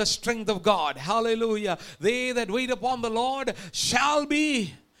 tap into the strength of God. Hallelujah. They that wait upon the Lord shall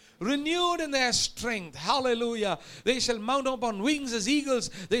be renewed in their strength. Hallelujah. They shall mount up on wings as eagles.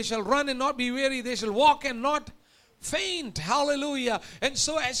 They shall run and not be weary. They shall walk and not faint. Hallelujah. And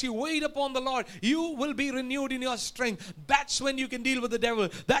so as you wait upon the Lord, you will be renewed in your strength. That's when you can deal with the devil.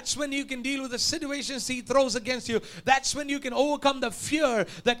 That's when you can deal with the situations he throws against you. That's when you can overcome the fear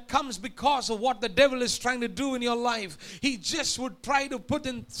that comes because of what the devil is trying to do in your life. He just would try to put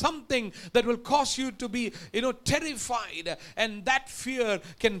in something that will cause you to be, terrified. And that fear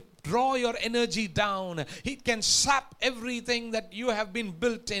can draw your energy down. It can sap everything that you have been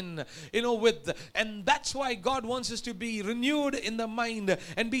built in, with. And that's why God wants us to be renewed in the mind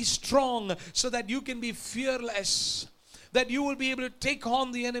and be strong, so that you can be fearless, that you will be able to take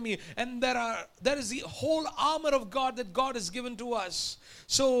on the enemy. And there is the whole armor of God that God has given to us,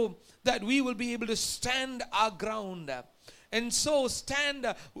 so that we will be able to stand our ground. And so stand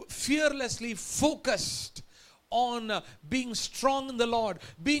fearlessly focused on being strong in the Lord,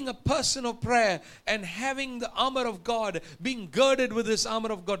 being a person of prayer, and having the armor of God, being girded with this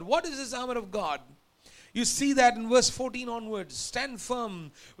armor of God. What is this armor of God? You see that in verse 14 onwards. Stand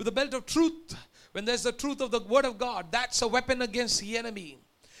firm with the belt of truth. When there's the truth of the word of God, that's a weapon against the enemy.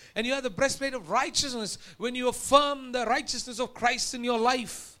 And you have the breastplate of righteousness. When you affirm the righteousness of Christ in your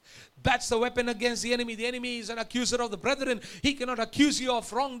life, that's the weapon against the enemy. The enemy is an accuser of the brethren. He cannot accuse you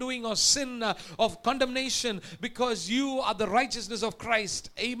of wrongdoing or sin, of condemnation, because you are the righteousness of Christ.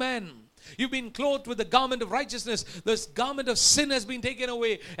 Amen. You've been clothed with the garment of righteousness. This garment of sin has been taken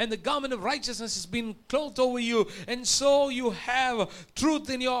away, and the garment of righteousness has been clothed over you. And so you have truth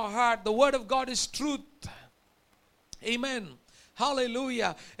in your heart. The word of God is truth. Amen.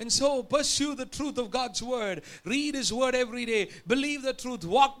 Hallelujah. And so pursue the truth of God's word. Read his word every day. Believe the truth.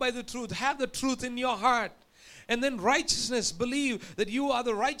 Walk by the truth. Have the truth in your heart. And then righteousness. Believe that you are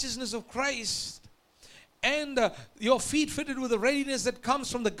the righteousness of Christ. And your feet fitted with the readiness that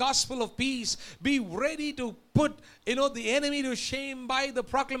comes from the gospel of peace. Be ready to put the enemy to shame by the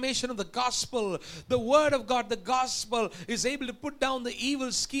proclamation of the gospel. The word of God, the gospel, is able to put down the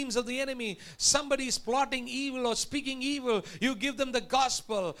evil schemes of the enemy. Somebody is plotting evil or speaking evil. You give them the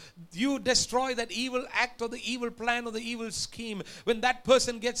gospel. You destroy that evil act or the evil plan or the evil scheme. When that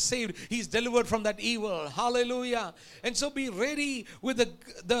person gets saved, he's delivered from that evil. Hallelujah. And so be ready with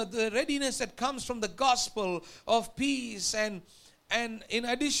the readiness that comes from the gospel of peace. And in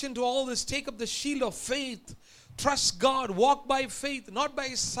addition to all this, take up the shield of faith. Trust God. Walk by faith, not by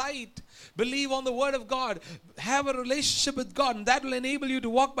sight. Believe on the word of God. Have a relationship with God, and that will enable you to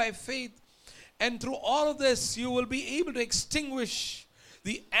walk by faith. And through all of this, you will be able to extinguish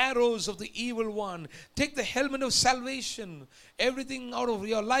the arrows of the evil one. Take the helmet of salvation. Everything out of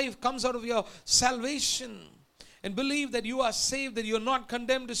your life comes out of your salvation. And believe that you are saved, that you are not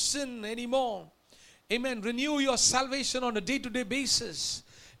condemned to sin anymore. Amen. Renew your salvation on a day-to-day basis.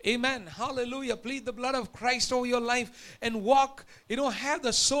 Amen. Hallelujah. Plead the blood of Christ over your life and walk. Have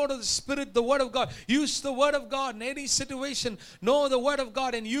the sword of the Spirit, the word of God. Use the word of God in any situation. Know the word of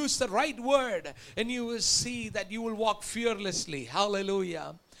God and use the right word. And you will see that you will walk fearlessly.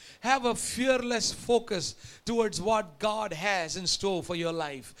 Hallelujah. Have a fearless focus towards what God has in store for your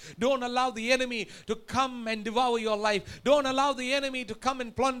life. Don't allow the enemy to come and devour your life. Don't allow the enemy to come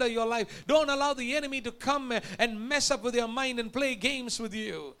and plunder your life. Don't allow the enemy to come and mess up with your mind and play games with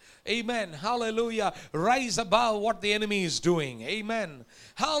you. Amen. Hallelujah. Rise above what the enemy is doing. Amen.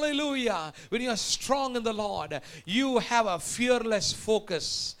 Hallelujah. When you are strong in the Lord, you have a fearless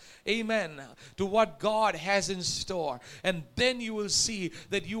focus. Amen. To what God has in store. And then you will see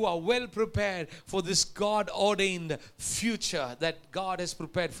that you are well prepared for this God-ordained future that God has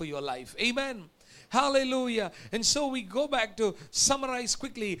prepared for your life. Amen. Hallelujah. And so we go back to summarize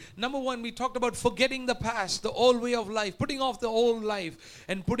quickly. Number one, we talked about forgetting the past, the old way of life, putting off the old life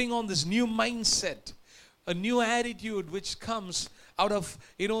and putting on this new mindset, a new attitude which comes out of,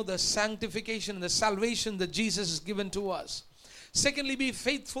 the sanctification, the salvation that Jesus has given to us. Secondly, be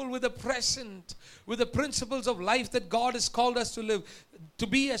faithful with the present, with the principles of life that God has called us to live, to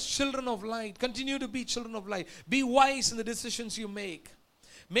be as children of light. Continue to be children of light. Be wise in the decisions you make.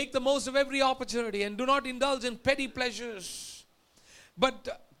 Make the most of every opportunity and do not indulge in petty pleasures.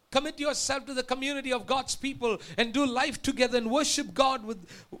 But commit yourself to the community of God's people and do life together and worship God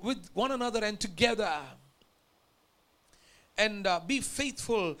with one another and together. And be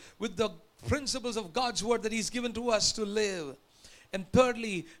faithful with the principles of God's word that He's given to us to live. And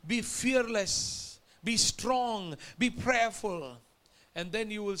thirdly, be fearless, be strong, be prayerful. And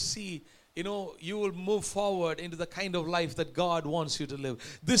then you will see, you will move forward into the kind of life that God wants you to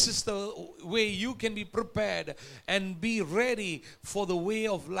live. This is the way you can be prepared and be ready for the way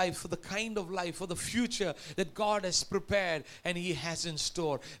of life, for the kind of life, for the future that God has prepared and He has in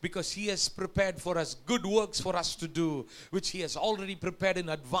store. Because He has prepared for us good works for us to do, which He has already prepared in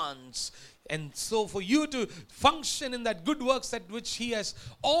advance. And so for you to function in that good works that which He has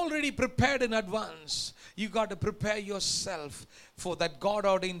already prepared in advance, you got to prepare yourself for that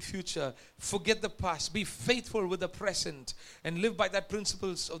God-ordained future. Forget the past. Be faithful with the present and live by that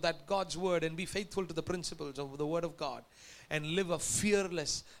principles of that God's word, and be faithful to the principles of the word of God. And live a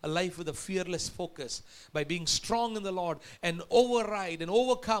life with a fearless focus by being strong in the Lord and override and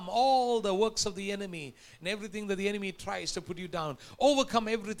overcome all the works of the enemy and everything that the enemy tries to put you down. Overcome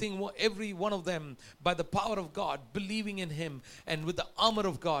every one of them by the power of God, believing in Him and with the armor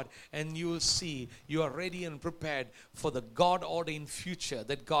of God. And you will see you are ready and prepared for the God-ordained future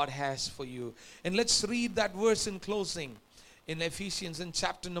that God has for you. And let's read that verse in closing in Ephesians in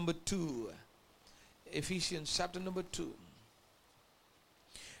chapter number 2. Ephesians chapter number 2.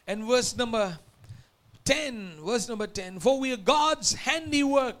 And verse number 10, for we are God's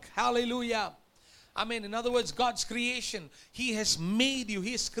handiwork. Hallelujah. Amen. In other words, God's creation. He has made you.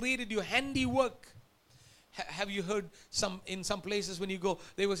 He has created you handiwork. Have you heard in some places when you go,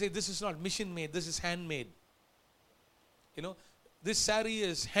 they will say, this is not mission made, this is handmade. This saree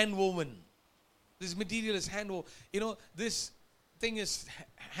is hand woven. This material is hand woven. This thing is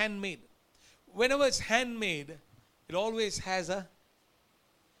handmade. Whenever it's handmade, it always has a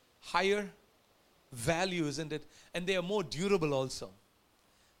higher value, isn't it? And they are more durable also.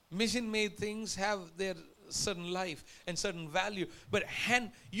 Mission-made things have their certain life and certain value, but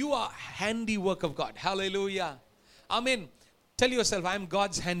you are handiwork of God. Hallelujah. Amen. Tell yourself, I am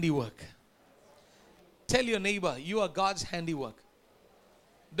God's handiwork. Tell your neighbor, you are God's handiwork.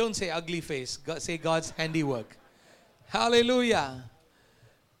 Don't say ugly face. Say God's handiwork. Hallelujah.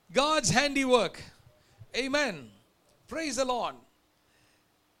 God's handiwork. Amen. Praise the Lord.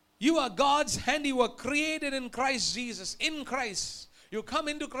 You are God's handiwork, created in Christ Jesus. In Christ. You come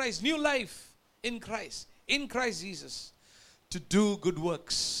into Christ. New life in Christ. In Christ Jesus. To do good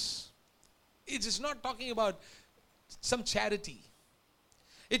works. It is not talking about some charity.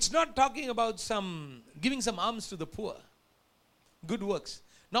 It's not talking about giving some alms to the poor. Good works.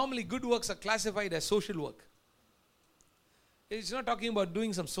 Normally good works are classified as social work. It's not talking about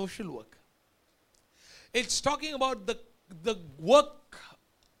doing some social work. It's talking about the work,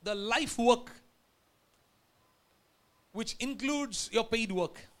 the life work, which includes your paid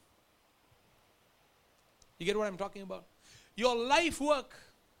work. You get what I'm talking about? Your life work,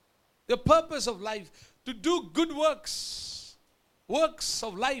 the purpose of life, to do good works, works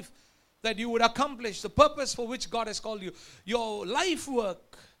of life that you would accomplish, the purpose for which God has called you. Your life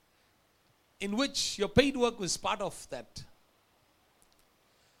work, in which your paid work was part of that.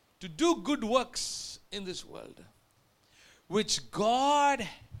 To do good works in this world, which God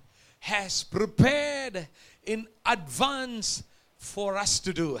has prepared in advance for us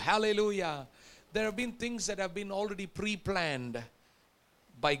to do. Hallelujah. There have been things that have been already pre-planned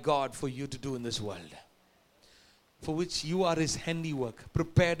by God for you to do in this world, for which you are His handiwork,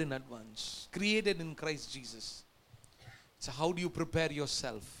 prepared in advance, created in Christ Jesus. So how do you prepare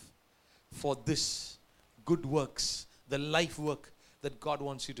yourself for this good works, the life work that God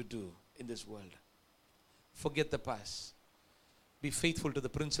wants you to do in this world? Forget the past. Be faithful to the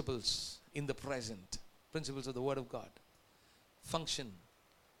principles in the present, principles of the Word of God. Function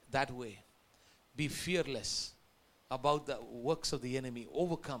that way. Be fearless about the works of the enemy.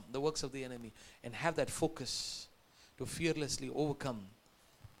 Overcome the works of the enemy and have that focus to fearlessly overcome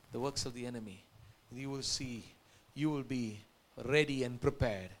the works of the enemy. You will see, you will be ready and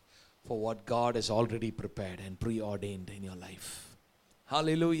prepared for what God has already prepared and preordained in your life.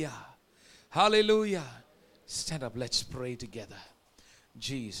 Hallelujah. Hallelujah. Stand up, let's pray together.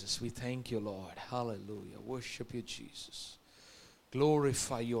 Jesus, we thank you, Lord. Hallelujah. Worship you, Jesus.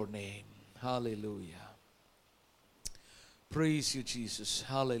 Glorify your name. Hallelujah. Praise you, Jesus.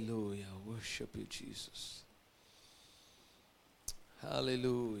 Hallelujah. Worship you, Jesus.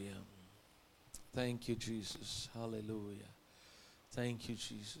 Hallelujah. Thank you, Jesus. Hallelujah. Thank you,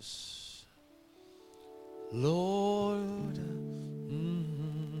 Jesus. Lord,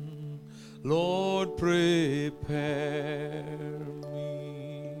 Lord, prepare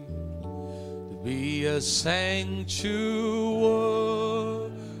me to be a sanctuary,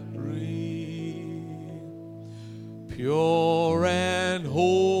 pure and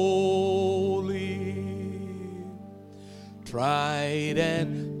holy, tried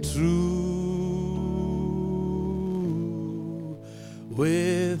and true.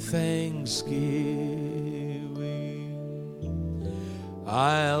 With thanksgiving,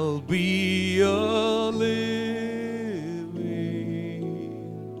 I'll be a living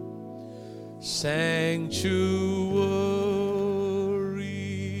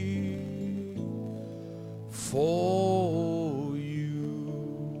sanctuary for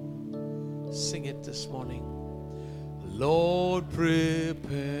you. Sing it this morning. Lord, prepare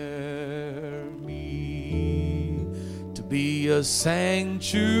me to be a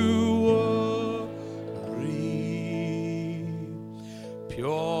sanctuary,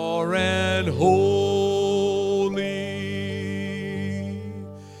 pure and holy,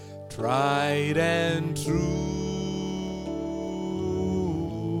 tried and true.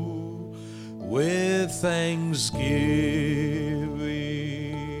 With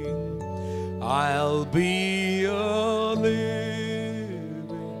thanksgiving, I'll be a living,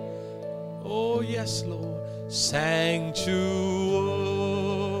 oh yes, Lord, sanctuary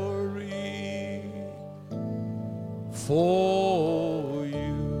for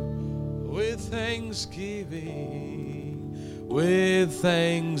you. With thanksgiving,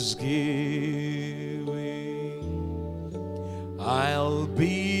 I'll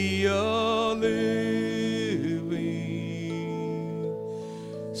be a living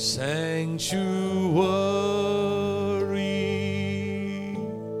sanctuary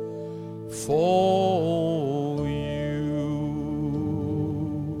for you.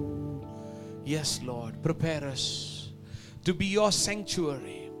 Yes, Lord, prepare us to be your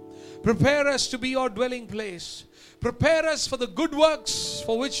sanctuary. Prepare us to be your dwelling place. Prepare us for the good works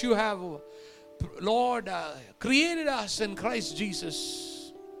for which you have, Lord, created us in Christ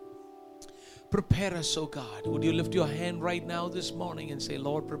Jesus. Prepare us, oh God. Would you lift your hand right now this morning and say,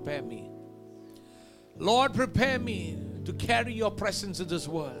 Lord, prepare me. Lord, prepare me to carry your presence in this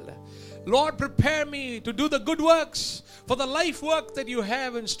world. Lord, prepare me to do the good works for the life work that you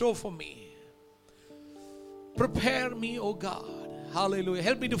have in store for me. Prepare me, oh God. Hallelujah.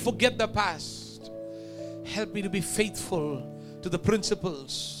 Help me to forget the past. Help me to be faithful to the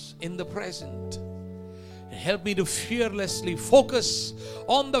principles in the present. Help me to fearlessly focus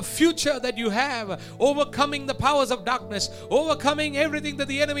on the future that you have, overcoming the powers of darkness, overcoming everything that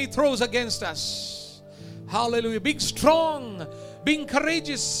the enemy throws against us. Hallelujah. Being strong, being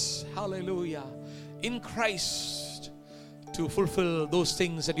courageous, hallelujah, in Christ to fulfill those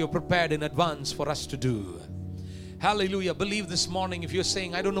things that you're prepared in advance for us to do. Hallelujah. Believe this morning, if you're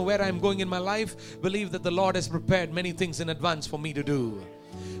saying, I don't know where I'm going in my life, believe that the Lord has prepared many things in advance for me to do.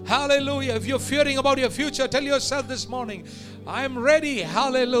 Hallelujah. If you're fearing about your future, tell yourself this morning, I'm ready,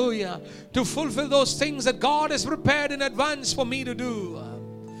 hallelujah, to fulfill those things that God has prepared in advance for me to do.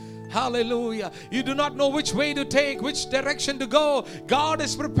 Hallelujah. You do not know which way to take, which direction to go. God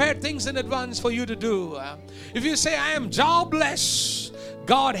has prepared things in advance for you to do. If you say, I am jobless,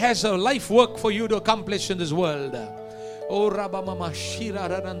 God has a life work for you to accomplish in this world. Oh,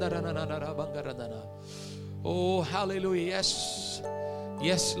 hallelujah. Yes.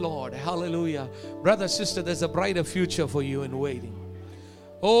 Yes, Lord. Hallelujah. Brother, sister, there's a brighter future for you in waiting.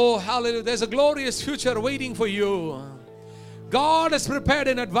 Oh, hallelujah. There's a glorious future waiting for you. God has prepared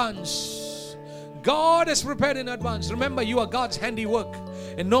in advance. God has prepared in advance. Remember, you are God's handiwork,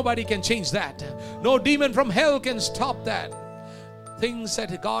 and nobody can change that. No demon from hell can stop that. Things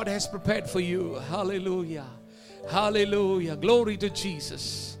that God has prepared for you. Hallelujah. Hallelujah. Glory to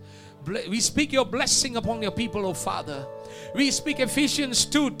Jesus. We speak your blessing upon your people, oh Father. We speak Ephesians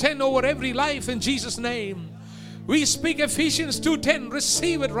 2:10 over every life in Jesus' name. We speak Ephesians 2:10.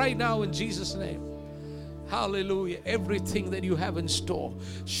 Receive it right now in Jesus' name. Hallelujah. Everything that you have in store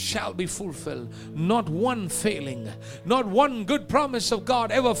shall be fulfilled. Not one failing. Not one good promise of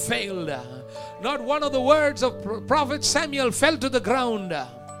God ever failed. Not one of the words of Prophet Samuel fell to the ground.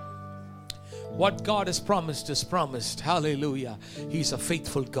 What God has promised is promised. Hallelujah. He's a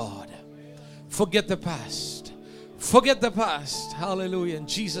faithful God. Forget the past. Forget the past. Hallelujah. In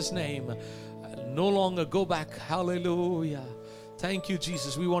Jesus' name. No longer go back. Hallelujah. Thank you,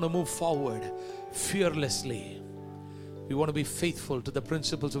 Jesus. We want to move forward fearlessly. We want to be faithful to the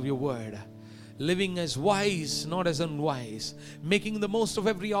principles of your word. Living as wise, not as unwise. Making the most of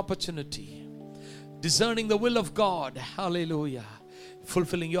every opportunity. Discerning the will of God. Hallelujah.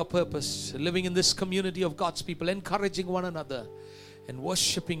 Fulfilling your purpose. Living in this community of God's people. Encouraging one another. And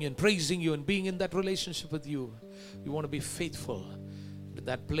worshiping and praising you and being in that relationship with you. We want to be faithful to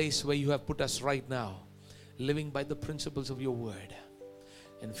that place where you have put us right now. Living by the principles of your word.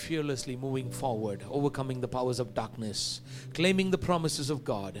 And fearlessly moving forward, overcoming the powers of darkness, claiming the promises of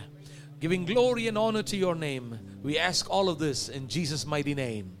God, giving glory and honor to your name. We ask all of this in Jesus' mighty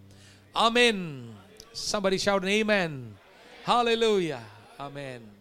name. Amen. Somebody shout an amen. Hallelujah. Amen.